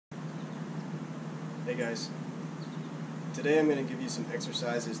Hey guys, today I'm going to give you some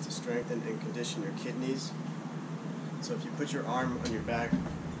exercises to strengthen and condition your kidneys. So if you put your arm on your back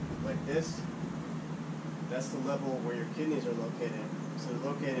like this, that's the level where your kidneys are located. So they're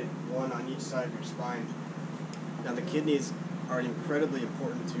located one on each side of your spine. Now the kidneys are incredibly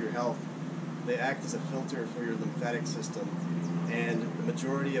important to your health. They act as a filter for your lymphatic system, and the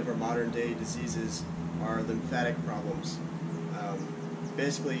majority of our modern day diseases are lymphatic problems.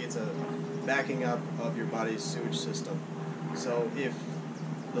 Basically it's a backing up of your body's sewage system. So if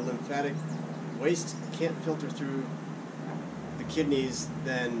the lymphatic waste can't filter through the kidneys,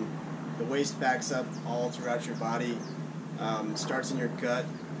 then the waste backs up all throughout your body, starts in your gut,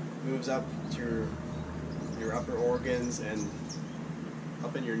 moves up to your upper organs and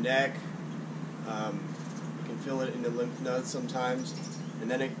up in your neck. You can feel it in the lymph nodes sometimes,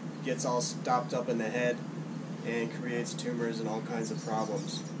 and then it gets all stopped up in the head and creates tumors and all kinds of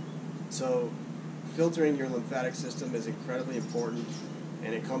problems. So filtering your lymphatic system is incredibly important,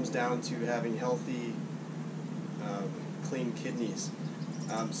 and it comes down to having healthy, clean kidneys.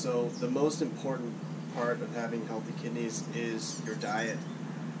 So the most important part of having healthy kidneys is your diet.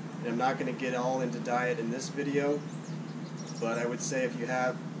 And I'm not going to get all into diet in this video, but I would say if you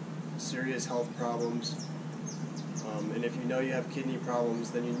have serious health problems, and if you know you have kidney problems,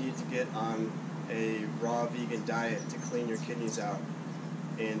 then you need to get on a raw vegan diet to clean your kidneys out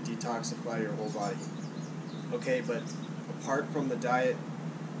and detoxify your whole body. Okay, but apart from the diet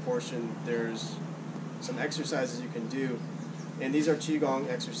portion, there's some exercises you can do, and these are Qigong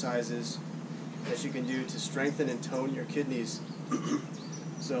exercises that you can do to strengthen and tone your kidneys.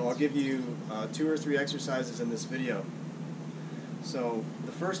 So I'll give you 2 or 3 exercises in this video. So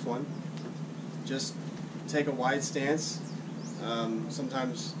the first one, just take a wide stance.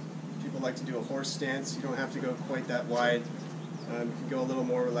 Sometimes people like to do a horse stance. You don't have to go quite that wide. You can go a little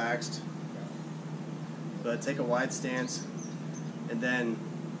more relaxed. But take a wide stance, and then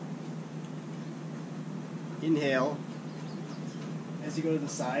inhale as you go to the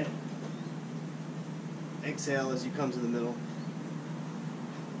side. Exhale as you come to the middle.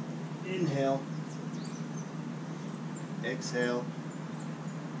 Inhale. Exhale.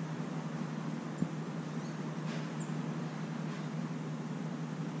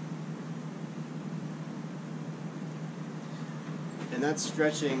 And that's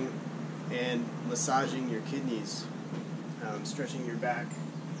stretching and massaging your kidneys, stretching your back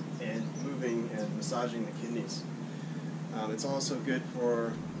and moving and massaging the kidneys. It's also good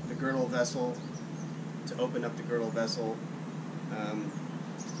for the girdle vessel, to open up the girdle vessel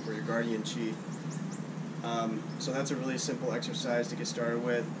for your guardian chi. So that's a really simple exercise to get started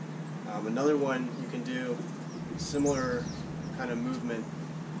with. Another one you can do, similar kind of movement,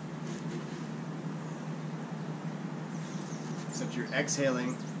 except you're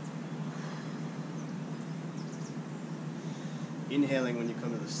exhaling, inhaling when you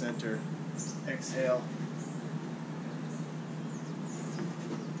come to the center, exhale,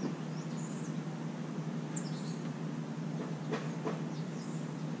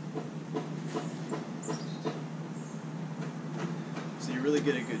 so you really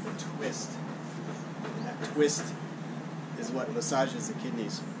get a good twist, and that twist is what massages the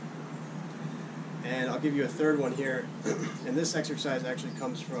kidneys. And I'll give you a third one here, and this exercise actually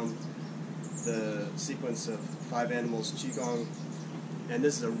comes from the sequence of 5 animals Qigong, and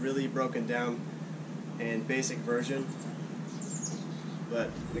this is a really broken down and basic version. But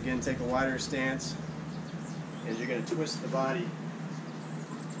again, take a wider stance, and you're going to twist the body.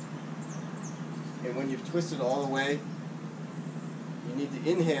 And when you've twisted all the way, you need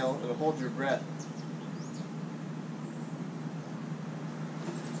to inhale and hold your breath.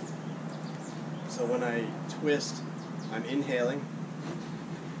 So when I twist, I'm inhaling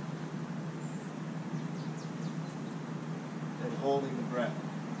and holding the breath.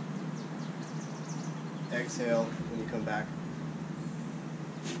 Exhale when you come back.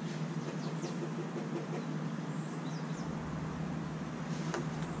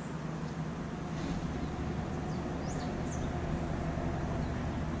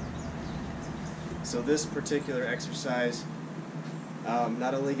 So this particular exercise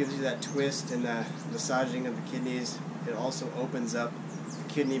not only gives you that twist and the massaging of the kidneys, it also opens up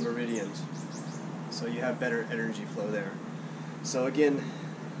the kidney meridians, so you have better energy flow there. So again,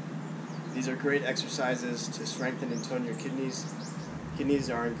 these are great exercises to strengthen and tone your kidneys. Kidneys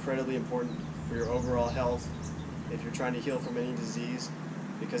are incredibly important for your overall health if you're trying to heal from any disease,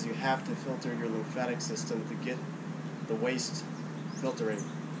 because you have to filter your lymphatic system to get the waste filtering.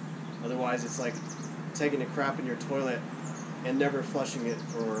 Otherwise it's like taking a crap in your toilet and never flushing it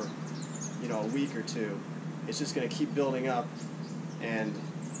for, a week or 2. It's just going to keep building up, and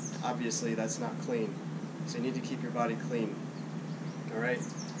obviously that's not clean. So you need to keep your body clean. Alright?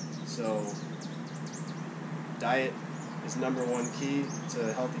 So diet is number one key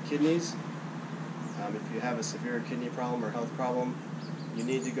to healthy kidneys. If you have a severe kidney problem or health problem, you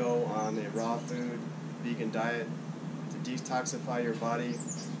need to go on a raw food, vegan diet to detoxify your body.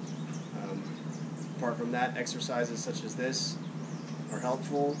 Apart from that, exercises such as this are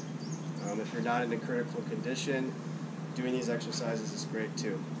helpful. If you're not in a critical condition, doing these exercises is great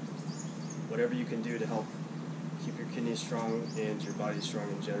too. Whatever you can do to help keep your kidneys strong and your body strong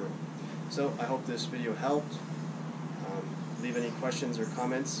in general. So I hope this video helped. Leave any questions or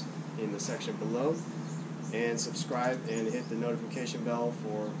comments in the section below, and subscribe and hit the notification bell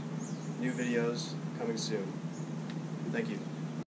for new videos coming soon. Thank you.